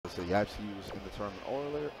said, Yipes he was in the tournament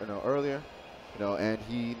earlier, and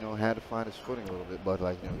he, had to find his footing a little bit, but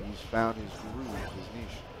like, he's found his groove, his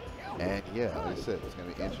niche. And yeah, like I said, it's going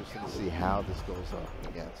to be interesting to see how this goes up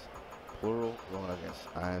against Plural going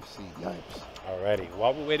against IFC Yipes. Alrighty,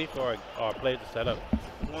 while we're waiting for our players to set up,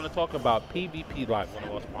 we want to talk about PvP Live, one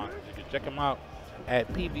of our sponsors. You can check them out at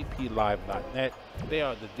pvplive.net. They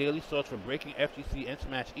are the daily source for breaking FGC and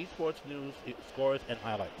Smash esports news, scores, and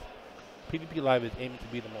highlights. PvP Live is aiming to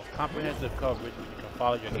be the most comprehensive coverage so you can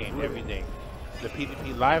follow your game every day. The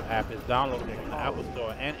PvP Live app is downloadable from the Apple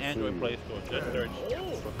Store and Android Play Store. Just search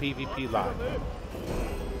for PvP Live.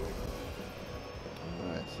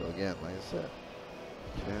 Alright, so again, like I said,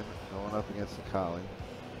 Ken going up against the Collie.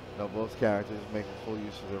 Both characters making full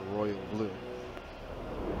use of their royal blue.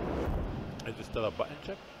 Is it still a button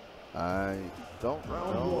chip? I don't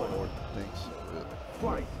know or think so.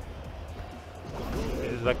 Really.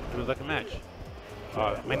 It was like a match.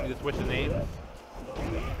 Might need to switch the name.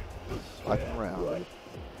 Swiping around.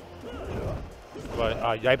 But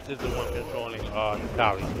Yipes is the one controlling the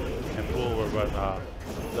Collie, and Plural will run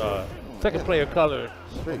the second player color,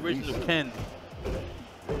 original Ken.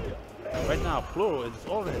 Right now, Plural is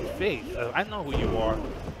all in his face. I know who you are.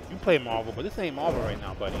 You play Marvel, but this ain't Marvel right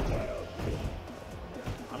now, buddy.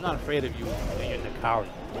 I'm not afraid of you when you're in the Collie.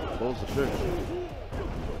 Pulls the trigger.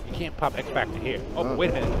 You can't pop X Factor here. Oh, but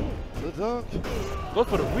wait a minute. Good dunk. Go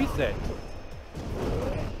for the reset.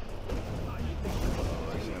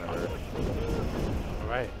 All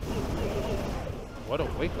right. What a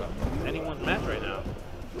wake up. Anyone's match right now.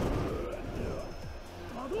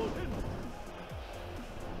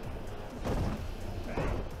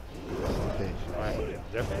 All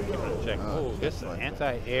right, definitely give it a check. Oh, this is an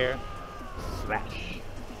anti-air slash.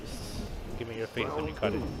 Give me your face, let me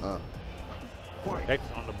cut it. X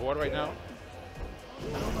on the board right now.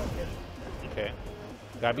 Okay.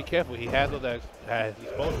 Gotta be careful. He has those X as he's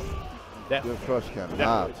supposed to. Good crush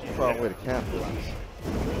counter. It's a far way to capitalize.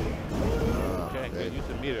 Okay, good use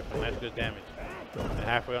of meter for nice good damage. And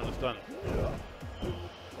halfway on the stun.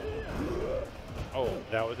 Oh,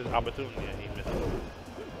 that was his opportunity and he missed it.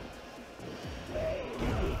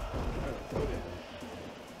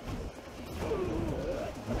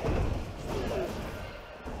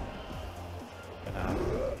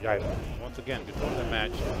 Yipes, once again, controlling the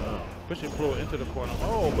match. Pushing Plural into the corner.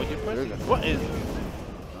 Oh, but you're pressing. What is?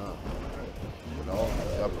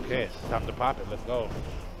 Okay, it's time to pop it. Let's go.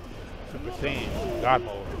 Super Saiyan, God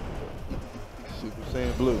mode. Super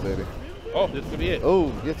Saiyan Blue, baby. Oh, this could be it. Oh,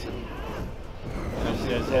 gets it.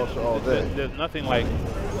 There's nothing like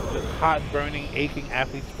this hot, burning, aching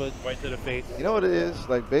athlete's foot right to the face. You know what it is?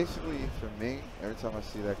 Like, basically, for me, every time I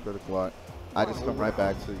see that critical art, I just come right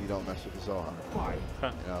back to you don't mess with the Zohar.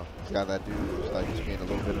 He's got that dude who's like just being a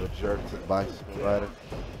little bit of a jerk to the bicycle rider,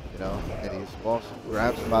 and he's also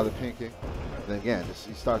grabs him by the pinky. Then again,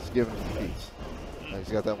 he starts giving him beats. He's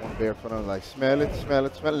got that one bare foot on, like, smell it, smell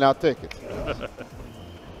it, smell it, now take it.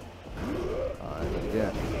 Alright,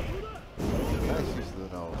 again. Nice use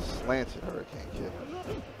of the slanted hurricane kick.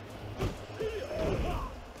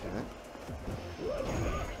 Okay.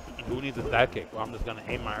 Who needs a side kick? Well, I'm just going to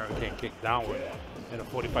aim my hurricane kick downward in a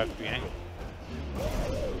 45-degree angle.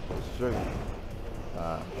 Sure.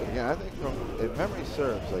 Again, I think if memory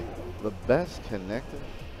serves, like, the best connector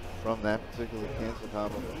from that particular cancel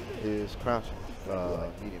combo is crouching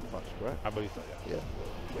medium punch, correct? I believe so, yeah.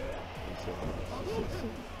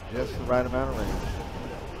 Just the right amount of range.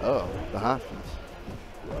 Oh, the Hopkins.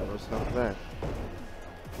 First comes back.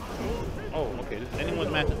 Oh, okay. This is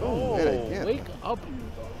anyone's match. Oh, wake up.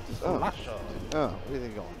 What do you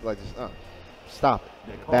think going? Like, just, stop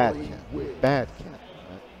it. Bad Ken. Bad Ken.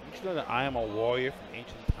 You know that I am a warrior from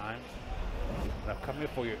ancient times? And I've come here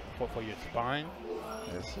for your spine.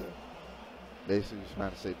 Yes, sir. Basically, just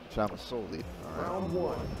trying to say, I'm a soul leader. All right. Round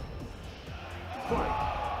one.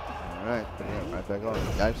 All right, but yeah, right back on.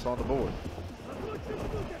 Yipes on the board.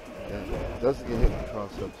 Yeah, doesn't get hit with the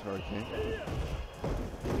cross-up hurricane.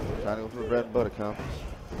 Trying to go for the bread and butter combos.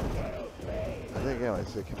 I think, yeah, like I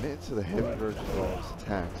said, committing to the heavy version of all his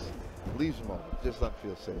attacks. Leaves him open. Just let him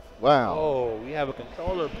feel safe. Wow. Oh, we have a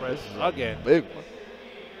controller press again. Big one.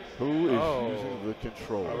 Who is using the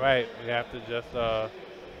controller? All right, we have to just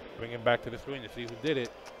bring him back to the screen to see who did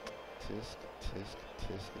it. Tisk, tisk,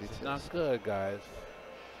 tisk, It's tisk. not good, guys.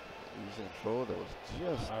 Using a controller that was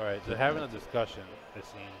just... All right, they're having a discussion, it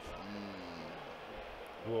seems.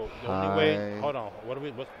 Well, the only way... Hold on.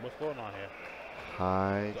 What's going on here?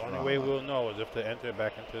 High The only way we'll know is if to enter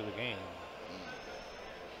back into the game.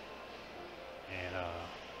 And,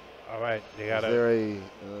 all right, they got to... Is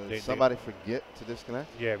there somebody forget to disconnect?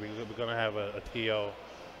 Yeah, we're going to have a TO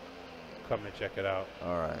come and check it out.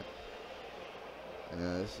 All right.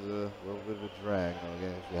 Yeah, this is a little bit of a drag.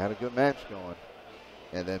 Again, we had a good match going,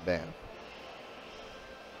 and then bam.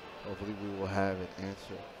 Hopefully, we will have an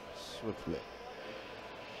answer swiftly.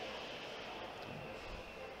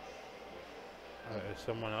 Is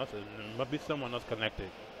someone else? It must be someone else connected.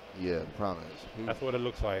 Yeah, the problem is who. That's what it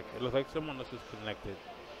looks like. It looks like someone else is connected.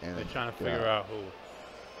 And they're trying to figure out who,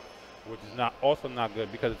 which is also not good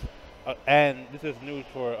because, and this is news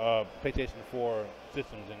for PlayStation 4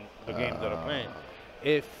 systems and the games that are playing.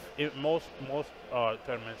 If most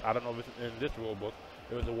tournaments, I don't know if it's in this rule book,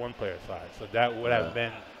 it was a one-player side, so that would have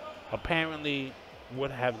been apparently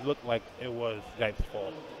would have looked like it was Yipes'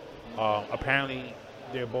 fault. Apparently,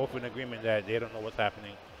 they're both in agreement that they don't know what's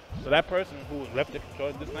happening. So that person who left the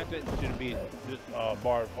controller disconnected should be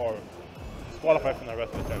barred or disqualified from the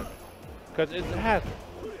rest of the tournament because it's a hazard.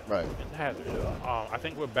 Right. It's a hazard. I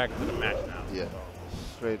think we're back to the match now. Yeah. So.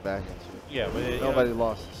 Straight back into it. Yeah, but nobody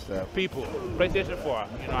lost a step. People, PlayStation 4.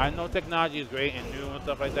 I know technology is great and new and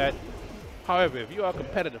stuff like that. However, if you are a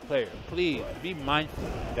competitive player, please be mindful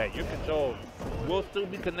that your control will still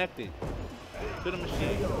be connected to the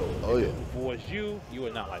machine. Oh yeah. If it was you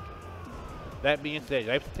would not like it. That being said,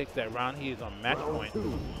 Yipes takes that round. He is on match point.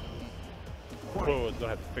 Plural is going to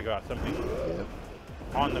have to figure out something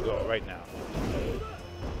on the go right now.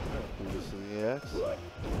 Yes.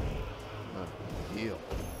 Heal.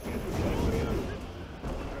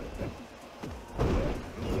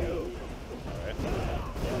 Alright.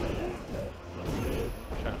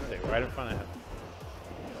 Trying to stay right in front of him.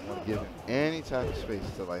 I want to give him any type of space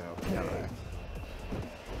to light up the counteract.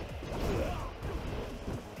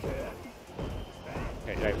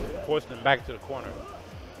 Okay, Yipes forcing him back to the corner.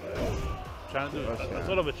 Trying to do a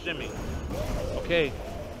sort of a shimmy. Okay.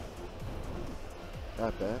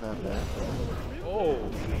 Not bad, not bad. Oh.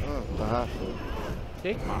 The hot foot.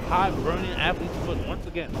 Take my hot burning athlete's foot once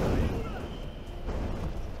again.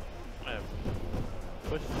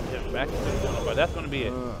 Push him back into the corner, but that's going to be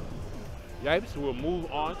it. Yipes will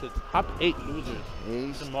move on to top 8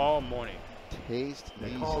 losers tomorrow morning. Taste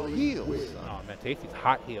these heels. Oh man, taste these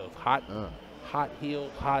hot heels. Hot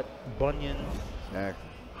heels, hot bunions,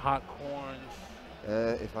 hot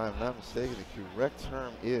corns. If I'm not mistaken, the correct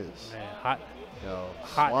term is hot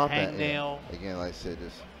hangnail. Again, like I said,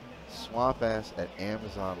 just swamp ass at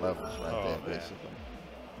Amazon levels right there, basically.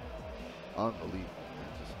 Unbelievable, man.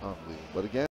 Just unbelievable. But again,